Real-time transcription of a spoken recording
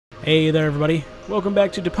Hey there, everybody. Welcome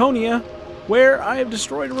back to Deponia, where I have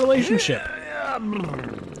destroyed a relationship.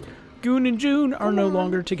 Goon and June are no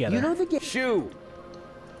longer together. You know the game. Shoo!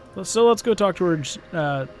 So let's go talk to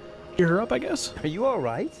her, cheer her up, I guess. Are you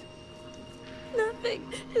alright?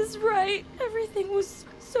 Nothing is right. Everything was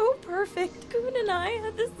so perfect. Goon and I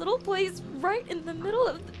had this little place right in the middle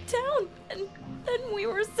of the town, and then we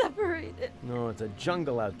were separated. No, it's a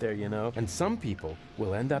jungle out there, you know. And some people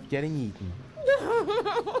will end up getting eaten.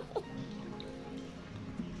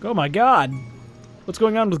 Oh my god. What's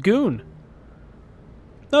going on with Goon?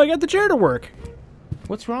 No, I got the chair to work.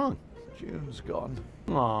 What's wrong? June's gone.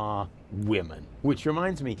 Aw, women. Which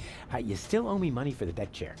reminds me, you still owe me money for the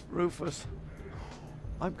deck chair. Rufus,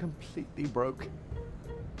 I'm completely broke.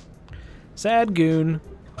 Sad Goon.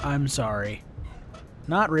 I'm sorry.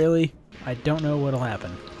 Not really. I don't know what'll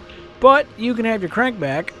happen. But you can have your crank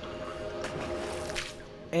back.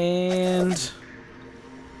 And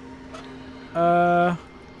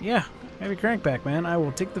yeah, have your crank back, man. I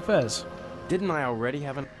will take the fez. Didn't I already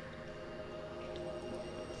have an...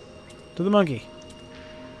 To the monkey.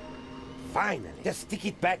 Fine, just stick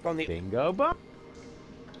it back on the... Bingo ball.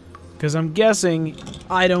 Because I'm guessing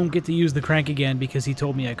I don't get to use the crank again because he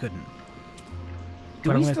told me I couldn't.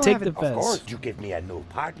 But I'm going to take the fez. Of course, you give me a new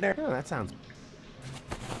partner. Oh, that sounds...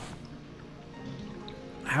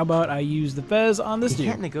 How about I use the fez on this You dude?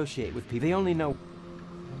 can't negotiate with people. They only know...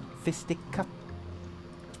 Fistic cup.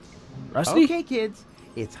 Rusty? Okay, kids.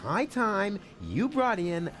 It's high time you brought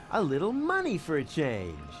in a little money for a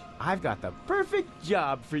change. I've got the perfect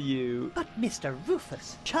job for you. But, Mr.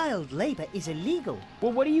 Rufus, child labor is illegal.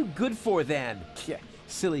 Well, what are you good for then? Yeah,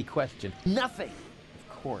 silly question. Nothing.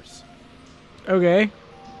 Of course. Okay.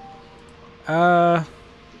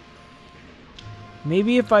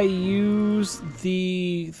 Maybe if I use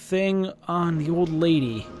the thing on the old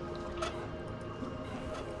lady.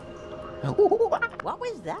 What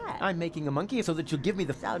was that? I'm making a monkey so that you'll give me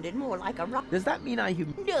the... Sounded more like a rock. Does that mean I...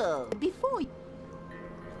 No, before you...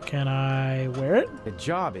 Can I wear it? The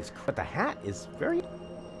job is... But the hat is very...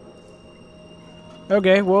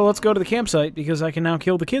 Okay, well, let's go to the campsite because I can now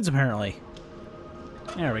kill the kids, apparently.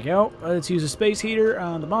 There we go. Let's use a space heater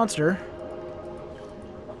on the monster.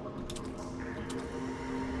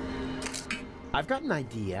 I've got an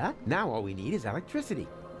idea. Now all we need is electricity.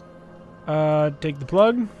 Take the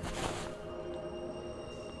plug.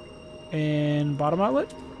 And bottom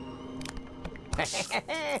outlet.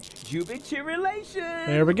 Jubitcher relation.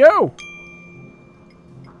 There we go.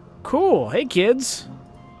 Cool. Hey, kids.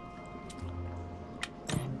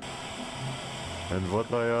 And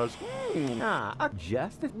what I ask?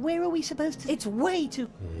 Just... Where are we supposed to... It's way too...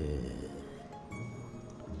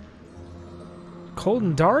 Cold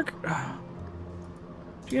and dark?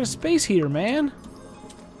 You got a space heater, man.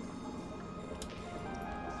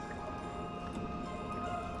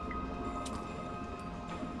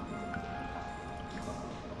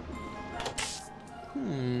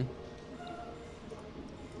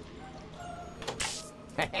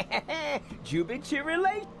 Jubitcher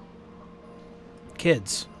relation.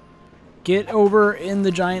 Kids, get over in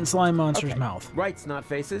the giant slime monster's mouth. Rights, not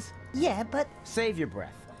faces. Yeah, but... Save your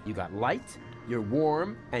breath. You got light, you're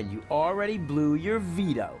warm, and you already blew your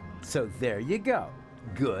veto. So there you go.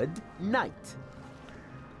 Good night.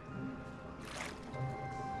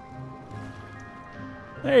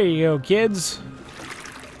 There you go, kids.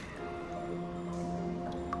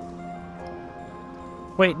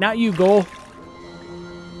 Wait, not you, Goal.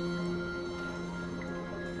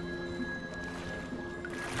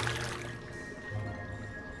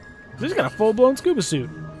 He's got a full-blown scuba suit.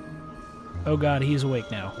 Oh god, he's awake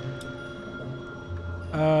now.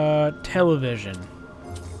 Television.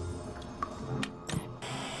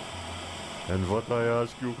 And what I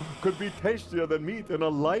ask you could be tastier than meat in a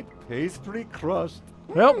light pastry crust.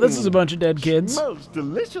 Well, this is a bunch of dead kids. Smells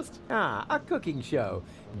delicious. A cooking show.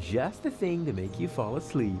 Just the thing to make you fall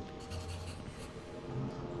asleep.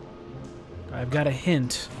 I've got a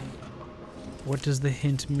hint. What does the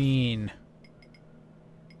hint mean?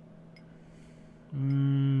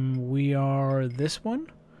 We are this one.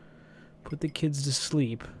 Put the kids to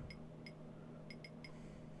sleep.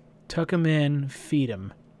 Tuck them in, feed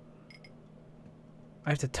them. I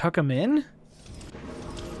have to tuck them in?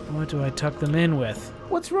 What do I tuck them in with?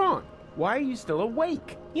 What's wrong? Why are you still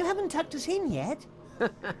awake? You haven't tucked us in yet.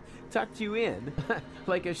 Tucked you in?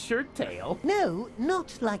 Like a shirt tail? No,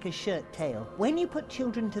 not like a shirt tail. When you put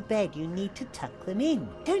children to bed, you need to tuck them in.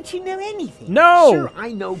 Don't you know anything? No! Sure,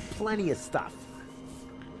 I know plenty of stuff.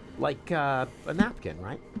 Like, a napkin,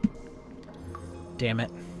 right? Damn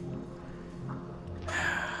it.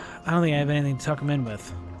 I don't think I have anything to tuck them in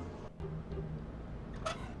with.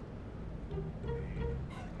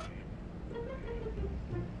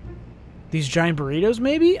 These giant burritos,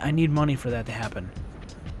 maybe? I need money for that to happen.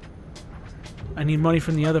 I need money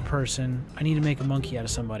from the other person. I need to make a monkey out of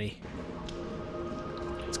somebody.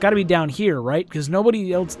 It's got to be down here, right? Because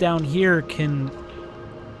nobody else down here can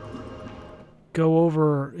go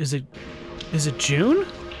over... Is it June?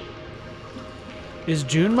 Is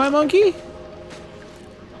June my monkey?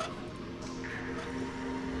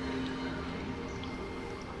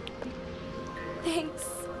 Thanks,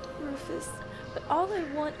 Rufus. But all I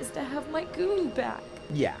want is to have my goon back.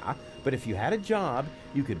 Yeah, but if you had a job,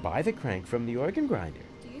 you could buy the crank from the organ grinder.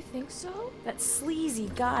 Do you think so? That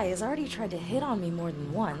sleazy guy has already tried to hit on me more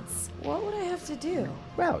than once. What would I have to do?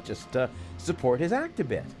 Well, just support his act a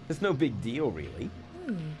bit. It's no big deal, really.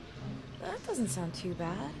 That doesn't sound too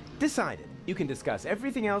bad. Decided. You can discuss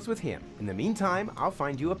everything else with him. In the meantime, I'll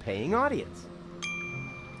find you a paying audience.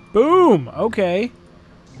 Boom! Okay.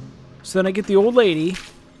 So then I get the old lady.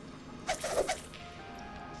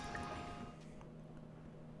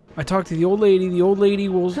 I talk to the old lady. The old lady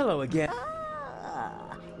will... Hello again.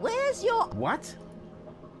 Where's your... What?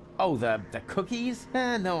 Oh, the cookies?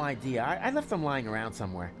 No idea. I left them lying around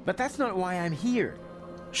somewhere. But that's not why I'm here.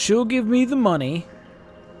 She'll give me the money.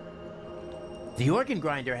 The organ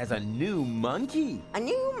grinder has a new monkey. A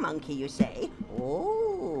new monkey, you say?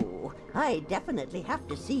 Oh, I definitely have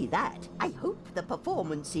to see that. I hope the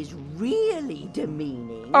performance is really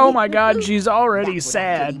demeaning. Oh my god, she's already that would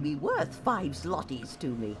sad. actually be worth 5 zlotys to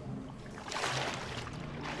me.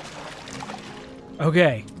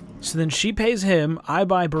 Okay, so then she pays him. I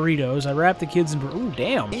buy burritos. I wrap the kids in ooh,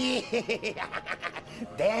 damn.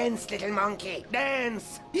 Dance, little monkey,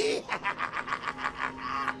 dance!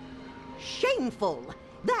 Shameful!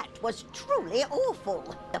 That was truly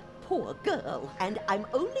awful. The poor girl. And I'm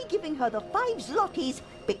only giving her the 5 zlotys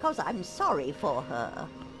because I'm sorry for her.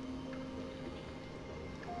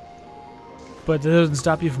 But that doesn't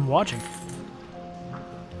stop you from watching.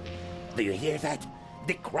 Do you hear that?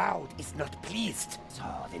 The crowd is not pleased. So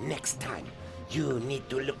the next time, you need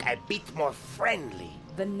to look a bit more friendly.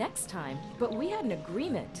 The next time? But we had an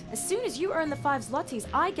agreement. As soon as you earn the 5 zlotys,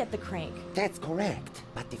 I get the crank. That's correct.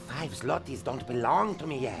 But the 5 zlotys don't belong to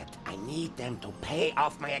me yet. I need them to pay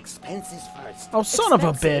off my expenses first. Oh, son of a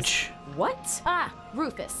Expenses? bitch. What? Ah,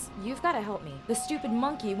 Rufus, you've got to help me. The stupid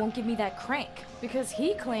monkey won't give me that crank because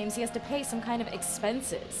he claims he has to pay some kind of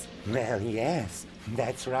expenses. Well, yes,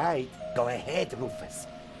 that's right. Go ahead, Rufus.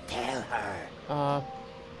 Tell her.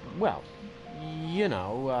 Well, you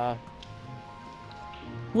know,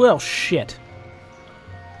 Well, shit.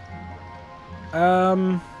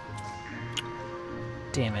 Damn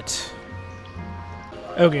it.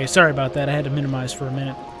 Okay, sorry about that. I had to minimize for a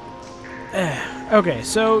minute. Okay,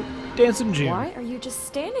 so Dance in June. Why are you just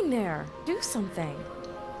standing there? Do something.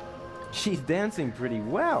 she's dancing pretty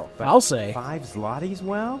well. But I'll say. 5 zlotys,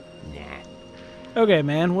 well? Nah. Okay,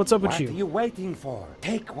 man, what's up with What you? are you waiting for?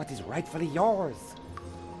 Take what is rightfully yours.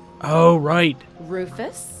 Oh, right.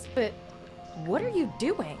 Rufus? But what are you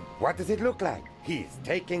doing? What does it look like? He's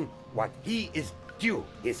taking what he is due,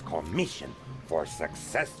 his commission for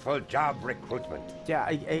successful job recruitment. Yeah,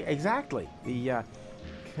 exactly. The,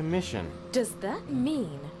 commission. Does that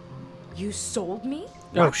mean you sold me?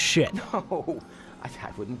 Oh, shit. No,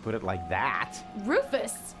 I wouldn't put it like that.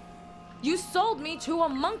 Rufus! You sold me to a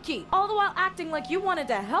monkey, all the while acting like you wanted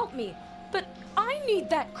to help me. But I need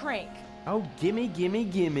that crank. Oh, gimme, gimme,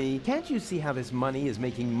 gimme. Can't you see how this money is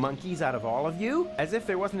making monkeys out of all of you? As if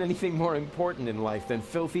there wasn't anything more important in life than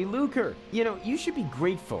filthy lucre. You know, you should be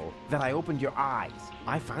grateful that I opened your eyes.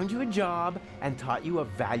 I found you a job and taught you a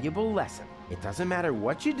valuable lesson. It doesn't matter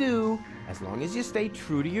what you do, as long as you stay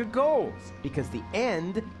true to your goals, because the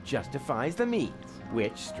end justifies the means,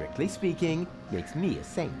 which, strictly speaking, makes me a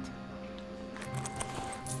saint.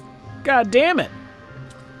 God damn it.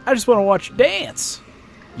 I just want to watch you dance.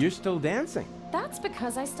 You're still dancing. That's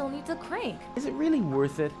because I still need the crank. Is it really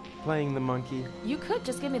worth it, playing the monkey? You could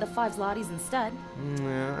just give me the 5 zlotys instead.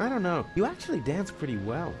 I don't know. You actually dance pretty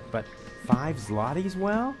well, but 5 zlotys,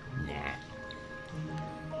 well?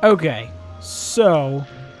 Nah. Okay, so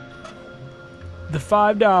the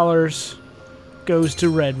 $5 goes to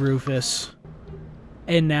Red Rufus,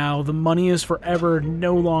 and now the money is forever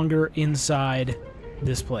no longer inside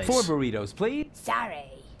this place. 4 burritos, please. Sorry,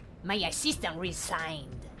 my assistant resigned.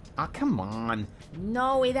 Ah, come on.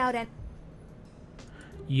 No, without an...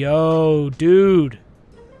 Yo, dude.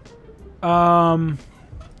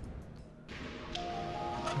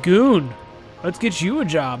 Goon, let's get you a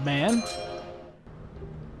job, man.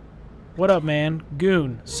 What up, man?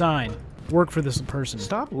 Goon, sign. Work for this person.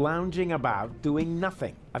 Stop lounging about doing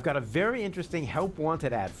nothing. I've got a very interesting help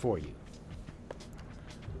wanted ad for you.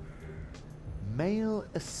 Male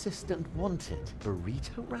assistant wanted.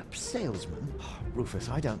 Burrito wrap salesman? Rufus,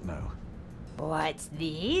 I don't know. What's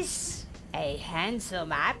this? A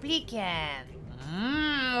handsome applicant.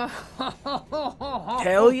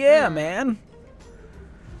 Hell yeah, man.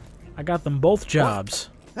 I got them both jobs.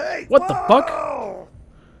 Hey! What the fuck?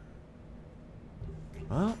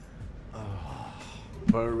 Huh?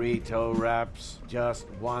 Burrito wraps, just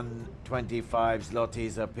 125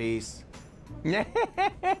 zlotys a piece.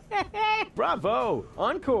 Bravo!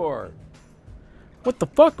 Encore! What the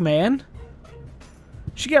fuck, man?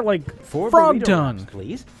 She got like 4 frog burrito tongue. wraps,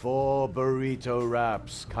 please. 4 burrito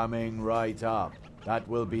wraps coming right up. That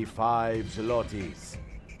will be 5 zlotys.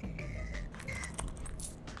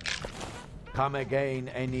 Come again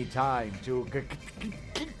any time to...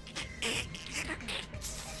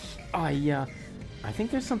 I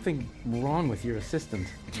think there's something wrong with your assistant.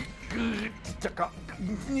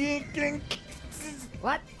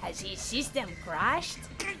 What? Has his system crashed?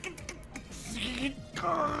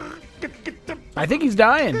 I think he's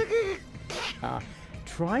dying.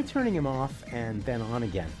 Try turning him off and then on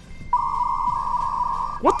again.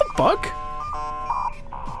 What the fuck?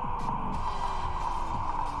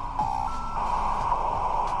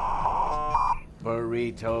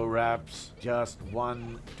 Burrito wraps, just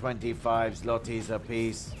 125 zlotys a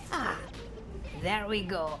piece. Ah, there we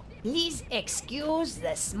go. Please excuse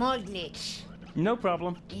the small glitch. No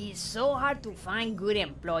problem. It's so hard to find good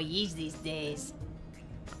employees these days.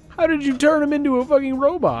 How did you turn him into a fucking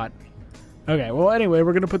robot? Okay, well, anyway,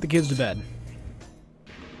 we're gonna put the kids to bed.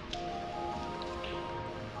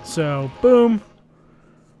 So, boom.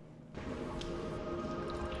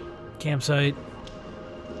 Campsite.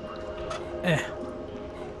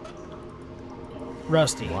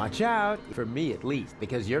 Rusty. Watch out, for me at least,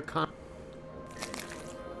 because you're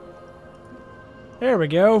There we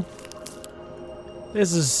go.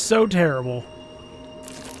 This is so terrible.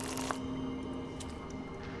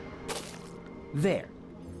 there.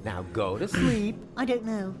 Now go to sleep. I don't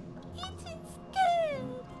know.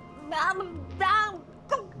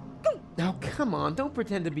 Now, come on, don't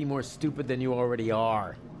pretend to be more stupid than you already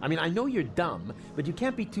are. I mean, I know you're dumb, but you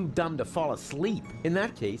can't be too dumb to fall asleep. In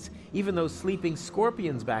that case, even those sleeping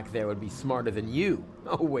scorpions back there would be smarter than you.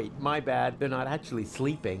 Oh, wait, my bad. They're not actually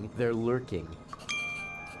sleeping, they're lurking.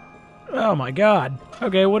 Oh my god.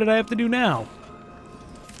 Okay, what did I have to do now?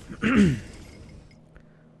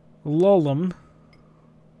 Lull them.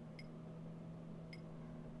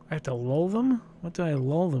 I have to lull them? What do I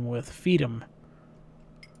lull them with? Feed them.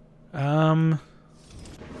 Oh,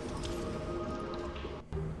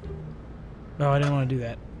 I didn't want to do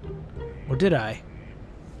that. Or did I?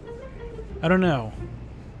 I don't know.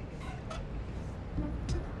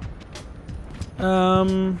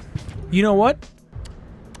 You know what?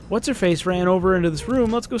 What's-her-face ran over into this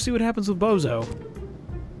room. Let's go see what happens with Bozo.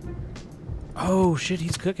 Oh, shit,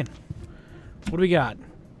 he's cooking. What do we got?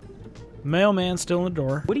 Mailman still in the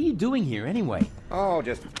door. What are you doing here, anyway? Oh,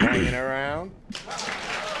 just hanging around.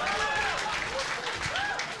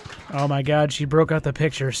 Oh my god, she broke out the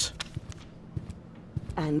pictures.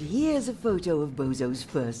 And here's a photo of Bozo's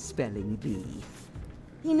first spelling bee.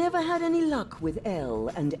 He never had any luck with L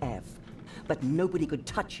and F, but nobody could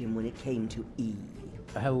touch him when it came to E.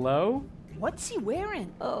 Hello? What's he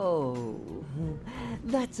wearing? Oh,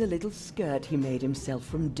 that's a little skirt he made himself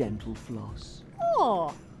from dental floss.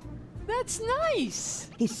 Oh, that's nice.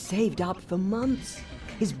 He saved up for months.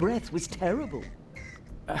 His breath was terrible.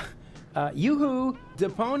 Yoo-hoo!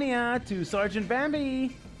 Deponia to Sergeant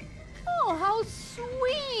Bambi! Oh, how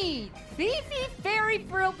sweet! Fifi fairy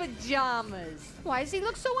frill pajamas. Why does he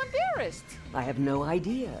look so embarrassed? I have no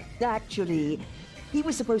idea. Actually, he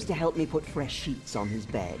was supposed to help me put fresh sheets on his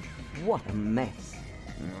bed. What a mess.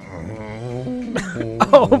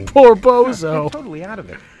 Oh, poor Bozo. Totally out of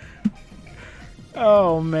it.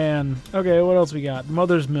 Oh, man. Okay, what else we got?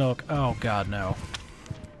 Mother's milk. Oh, God, no.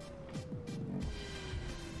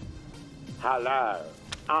 Hello,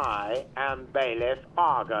 I am Bailiff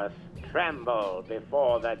Argus. Tremble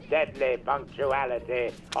before the deadly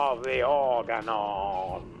punctuality of the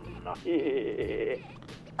organon.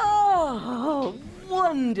 Oh,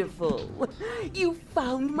 wonderful! You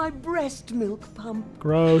found my breast milk pump.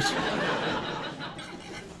 Gross.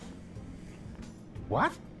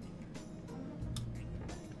 What?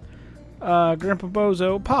 Grandpa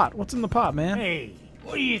Bozo. Pot. What's in the pot, man? Hey,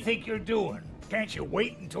 what do you think you're doing? Can't you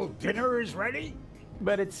wait until dinner is ready?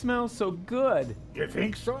 But it smells so good. You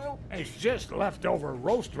think so? It's just leftover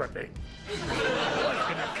roast dripping.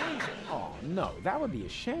 Oh, no, that would be a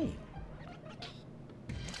shame.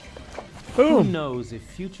 Boom. Who knows if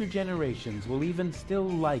future generations will even still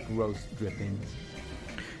like roast drippings?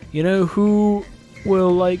 You know who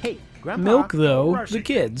will, like, Hey, Grandpa, milk, though? Rush The it.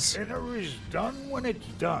 kids. Dinner is done when it's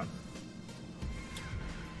done.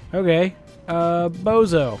 Okay.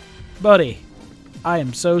 Bozo. Buddy. I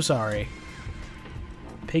am so sorry.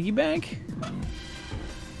 Piggy bank?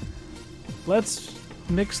 Let's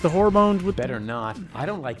mix the hormones with... Better not. I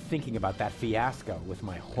don't like thinking about that fiasco with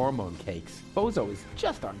my hormone cakes. Bozo is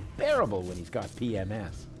just unbearable when he's got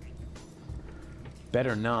PMS.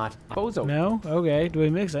 Better not. Bozo. No? Okay. Do we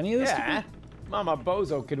mix any of this? Yeah. Mama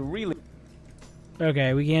Bozo could really...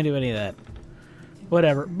 Okay, we can't do any of that.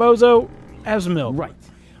 Whatever. Bozo, have some milk. Right.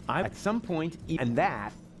 At some point, and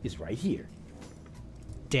that is right here.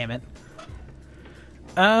 Damn it.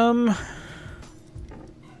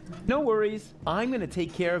 No worries. I'm going to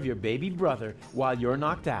take care of your baby brother while you're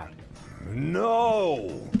knocked out.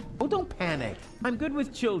 No! Oh, don't panic. I'm good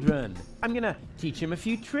with children. I'm going to teach him a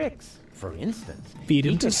few tricks. For instance, feed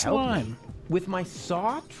him he to can help me slime with my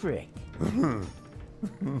saw trick.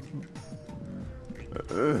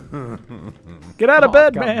 Get out of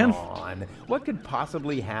bed, come man. On. What could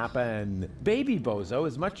possibly happen? Baby Bozo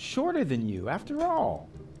is much shorter than you, after all.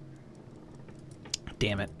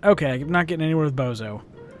 Damn it. Okay, I'm not getting anywhere with Bozo.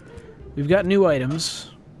 We've got new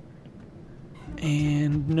items.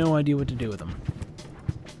 And no idea what to do with them.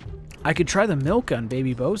 I could try the milk on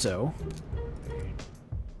Baby Bozo.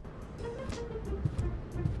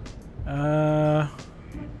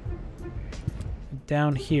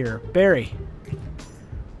 Down here. Barry.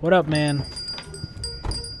 What up, man?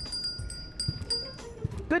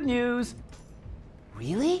 Good news.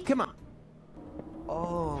 Really? Come on.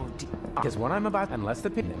 Oh, because what I'm about, unless the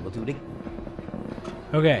pin, we'll do it again.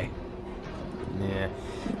 Okay. Nah.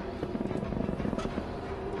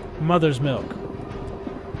 Mother's milk.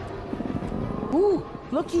 Ooh,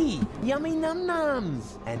 looky. Yummy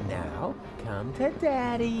num-nums. And now, come to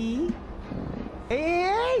Daddy.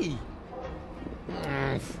 Hey!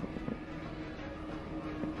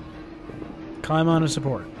 Climb on a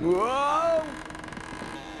support. Whoa!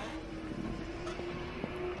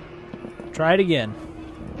 Try it again.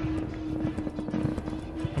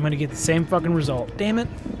 I'm gonna get the same fucking result. Damn it.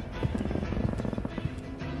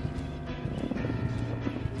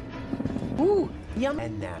 Ooh, yum.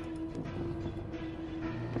 And now.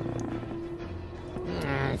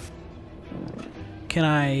 Can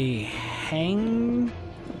I hang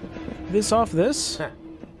this off this? Huh.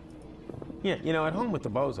 Yeah, you know, at home with the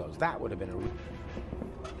Bozos, that would have been a...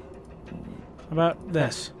 How about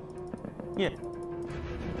this? Yeah.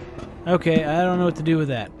 Okay, I don't know what to do with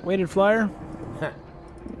that. Weighted flyer? Huh.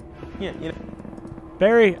 Yeah, you know...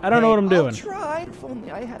 Barry, I don't know what I'm doing. I'll try. If only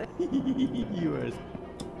I had a... yours.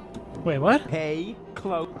 Wait, what? Hey,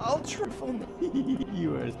 close. I'll try. If only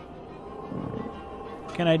yours.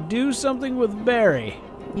 Can I do something with Barry?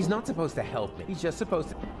 He's not supposed to help me. He's just supposed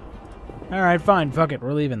to... Alright, fine. Fuck it.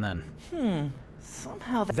 We're leaving then.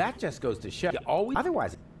 Somehow that just goes to show you always...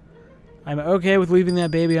 Otherwise... I'm okay with leaving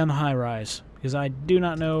that baby on the high rise, because I do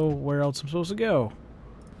not know where else I'm supposed to go.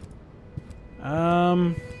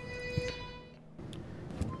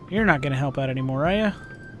 You're not gonna help out anymore, are ya?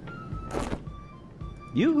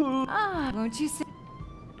 Yoo-hoo! Ah, won't you say...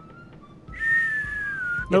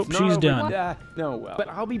 Nope, she's done. No, well, but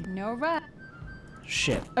I'll be... No rush.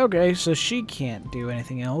 Shit. Okay, so she can't do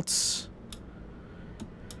anything else.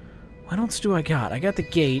 What else do I got? I got the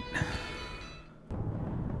gate.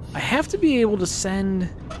 I have to be able to send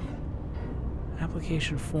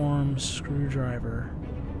application form, screwdriver.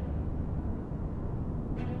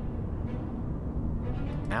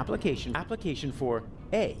 Application for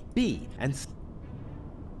A, B, and C.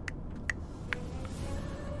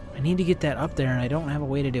 I need to get that up there, and I don't have a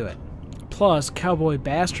way to do it. Plus, Cowboy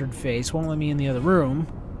Bastard Face won't let me in the other room.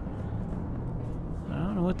 I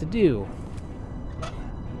don't know what to do.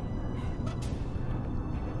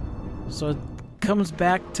 So it comes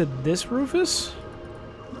back to this Rufus?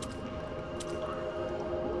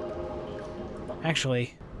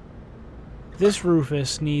 Actually, this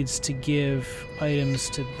Rufus needs to give items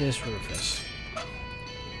to this Rufus.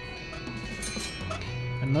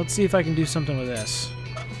 And let's see if I can do something with this.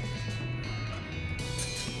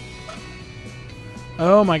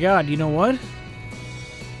 Oh my god, you know what?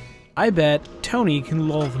 I bet Tony can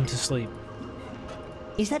lull them to sleep.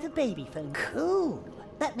 Is that a baby phone? Cool.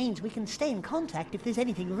 That means we can stay in contact if there's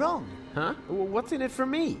anything wrong. Huh? Well, what's in it for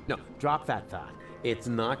me? No, drop that thought. It's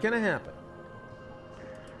not gonna happen.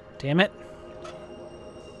 Damn it.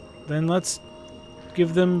 Then let's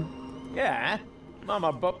give them... Yeah,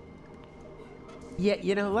 Mama Yeah,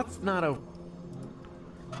 you know, let's not...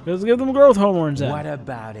 Let's give them growth hormones then. What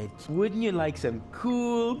about it? Wouldn't you like some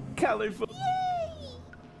cool, colorful...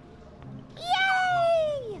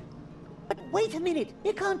 Yay! Wait a minute.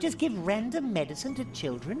 You can't just give random medicine to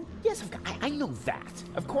children. Yes, I know that.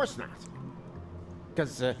 Of course not.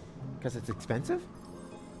 Because it's expensive?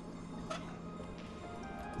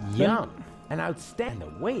 Yum. And outstanding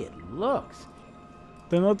the way it looks.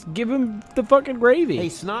 Then let's give him the fucking gravy. Hey,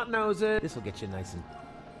 snot noses. This'll get you nice and...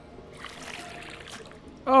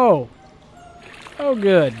 Oh. Oh,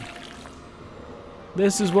 good.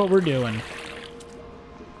 This is what we're doing.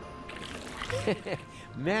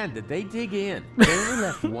 Man, did they dig in. They only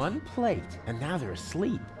left one plate, and now they're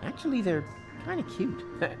asleep. Actually, they're kind of cute.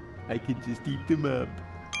 I could just eat them up.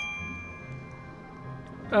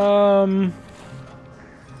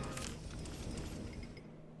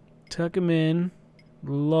 Tuck him in.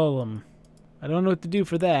 Lull him. I don't know what to do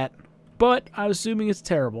for that, but I'm assuming it's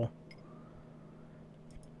terrible.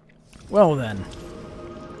 Well then.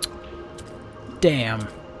 Damn.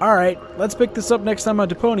 Alright, let's pick this up next time on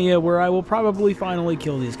Deponia, where I will probably finally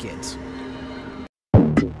kill these kids.